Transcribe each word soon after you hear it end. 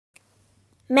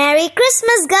Merry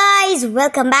Christmas, guys!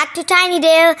 Welcome back to Tiny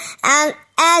Dale. And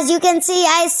as you can see,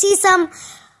 I see some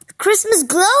Christmas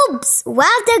globes. Wow,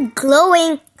 they're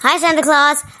glowing. Hi, Santa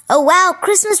Claus. Oh, wow,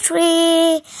 Christmas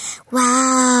tree.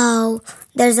 Wow,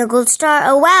 there's a gold star.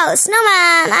 Oh, wow,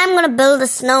 snowman. I'm gonna build a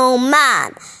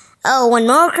snowman. Oh, one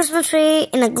more Christmas tree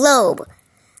in a globe.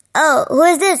 Oh, who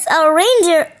is this? A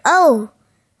reindeer. Oh,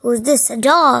 who is this? A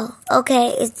doll.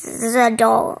 Okay, this is a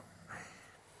doll.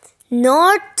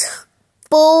 North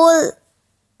Pole.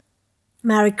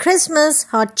 Merry Christmas,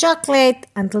 hot chocolate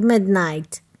until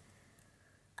midnight.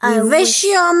 I wish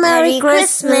you a Merry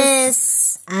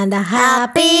Christmas and a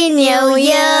Happy New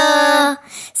Year.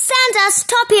 Santa,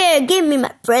 stop here. Give me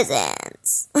my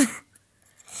presents.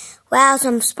 Wow,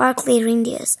 some sparkly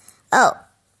reindeers. Oh,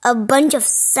 a bunch of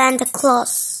Santa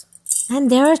Claus. And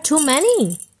there are too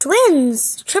many.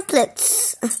 Twins,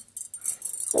 triplets.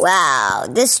 Wow,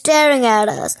 they're staring at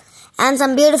us. And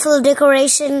some beautiful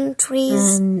decoration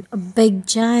trees. And a big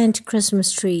giant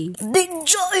Christmas tree. Big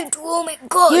giant, oh my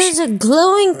gosh. Here's a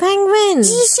glowing penguin.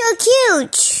 He's so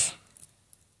cute.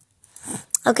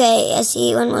 Okay, I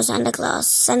see one more Santa Claus.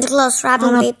 Santa Claus wrapping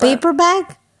On a paper. paper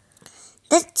bag?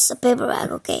 That's a paper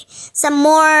bag, okay. Some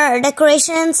more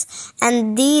decorations.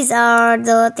 And these are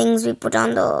the things we put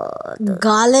on the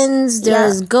Garlands.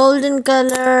 There's golden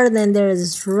color. Then there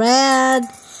is red.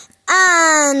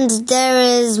 And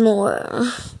there is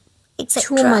more.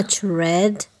 Too much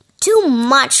red. Too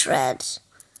much red.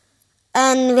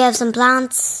 And we have some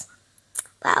plants.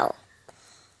 Wow.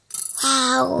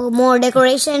 Wow, more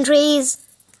decoration trees.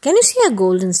 Can you see a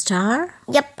golden star?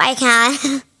 Yep, I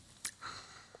can.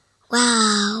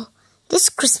 Wow, these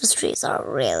Christmas trees are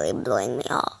really blowing me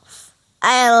off.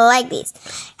 I like these.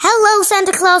 Hello,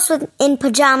 Santa Claus in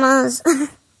pajamas.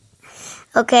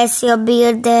 Okay, I see a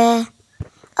beard there.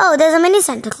 Oh, there's a mini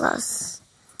Santa Claus.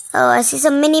 Oh, I see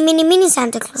some mini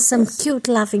Santa Claus. Some cute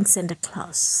laughing Santa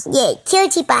Claus. Yay,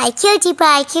 cutie pie, cutie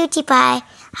pie, cutie pie.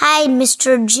 Hi,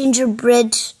 Mr.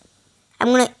 Gingerbread. I'm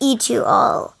gonna eat you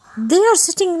all. They are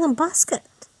sitting in a basket.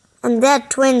 And they're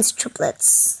twins,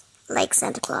 triplets, like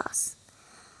Santa Claus.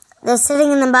 They're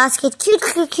sitting in the basket. Cute,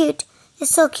 cute, cute.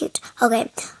 It's so cute.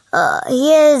 Okay,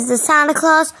 here's the Santa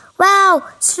Claus. Wow,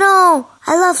 snow.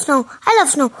 I love snow. I love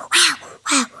snow. Wow,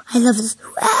 wow. I love this.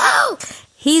 Wow.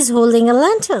 He's holding a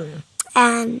lantern.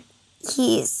 And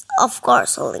he's, of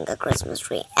course, holding a Christmas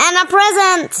tree. And a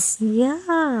present.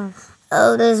 Yeah.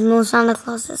 Oh, there's more Santa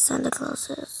Clauses. Santa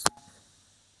Clauses.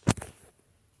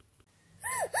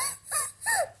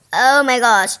 Oh my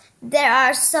gosh. There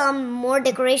are some more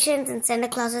decorations in Santa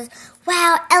Clauses.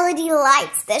 Wow, LED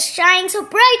lights. They're shining so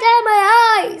bright at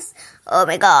my eyes. Oh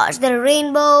my gosh. They're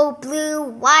rainbow, blue,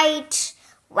 white.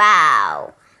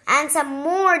 Wow. And some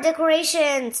more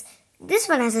decorations. This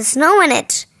one has a snow in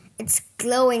it. It's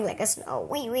glowing like a snow.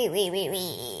 Wee.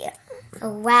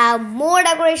 Oh, wow, more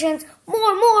decorations.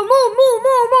 More.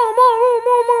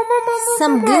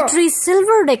 Some glittery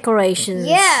silver decorations.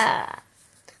 Yeah.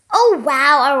 Oh,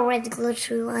 wow, a red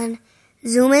glittery one.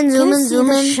 Zoom in.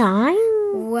 Shine?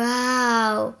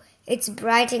 Wow. It's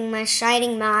shining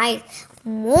my eyes.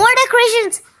 More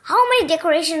decorations. How many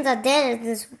decorations are there in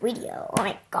this video? Oh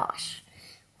my gosh.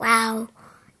 Wow.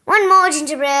 One more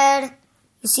gingerbread.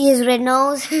 You see his red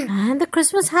nose? And the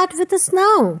Christmas hat with the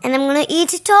snow. And I'm gonna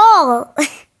eat it all.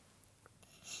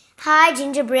 Hi,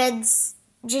 gingerbreads.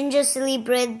 Ginger silly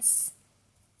breads.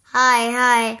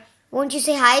 Hi. Won't you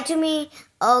say hi to me?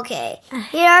 Okay.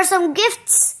 Here are some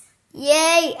gifts.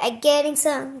 Yay, I'm getting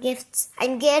some gifts.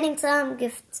 Oh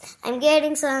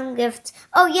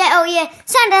yeah.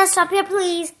 Santa, stop here,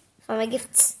 please. For my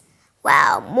gifts.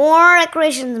 Wow, more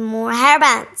decorations, more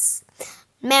hairbands.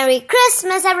 Merry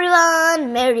Christmas,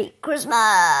 everyone. Merry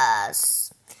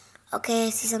Christmas. Okay,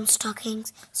 I see some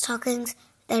stockings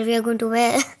that we are going to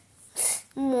wear.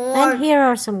 More. And here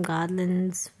are some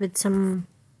garlands with some...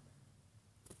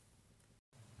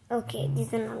 Okay,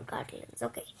 these are not garlands.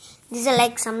 Okay, these are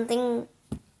like something...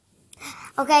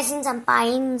 Okay, I seen some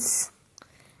pines.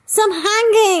 Some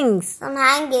hangings.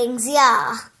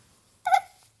 Yeah.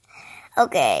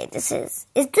 Okay, is this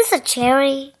a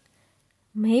cherry?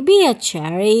 Maybe a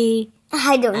cherry.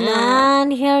 I don't know.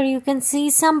 And here you can see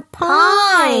some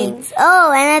pines.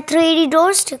 Oh, and a 3D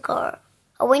door sticker.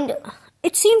 A window.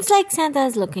 It seems like Santa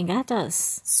is looking at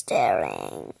us.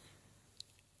 Staring.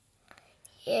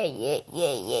 Yeah.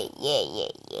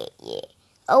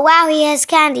 Oh, wow, he has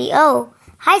candy. Oh,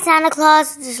 hi, Santa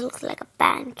Claus. This looks like a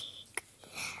pancake.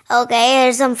 Okay,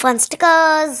 here's some fun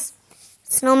stickers.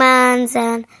 Snowmans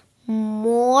and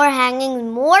more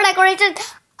hanging, more decorations.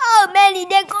 Oh, many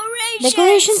decorations.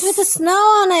 Decorations with the snow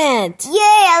on it. Yay,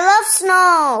 I love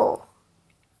snow.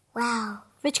 Wow,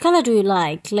 Which color do you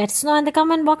like? Let us know in the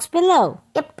comment box below.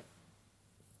 Yep.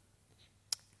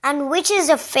 And which is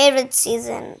your favorite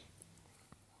season?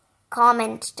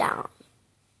 Comment down.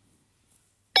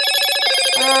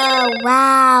 Oh,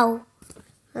 wow.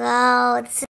 Wow.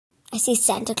 I see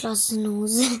Santa Claus's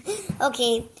nose.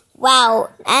 Okay. Wow.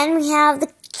 And we have the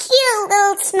cute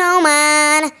little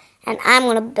snowman. And I'm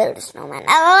going to build a snowman.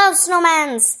 I love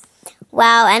snowmans.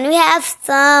 Wow. And we have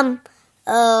some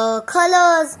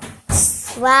colors.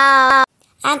 Wow.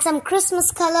 And some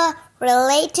Christmas color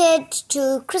related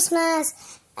to Christmas.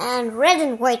 And red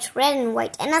and white.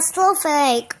 And a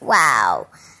snowflake. Wow.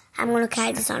 I'm going to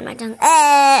carry this on my tongue.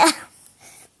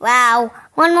 Wow.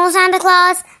 One more Santa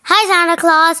Claus. Hi, Santa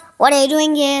Claus. What are you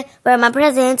doing here? Where are my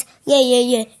presents?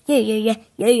 Yeah.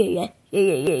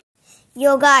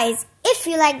 Yo, guys, if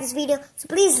you like this video, so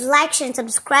please like, share, and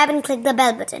subscribe, and click the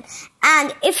bell button.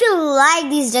 And if you like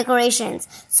these decorations,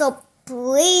 so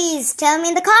please tell me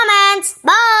in the comments.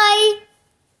 Bye.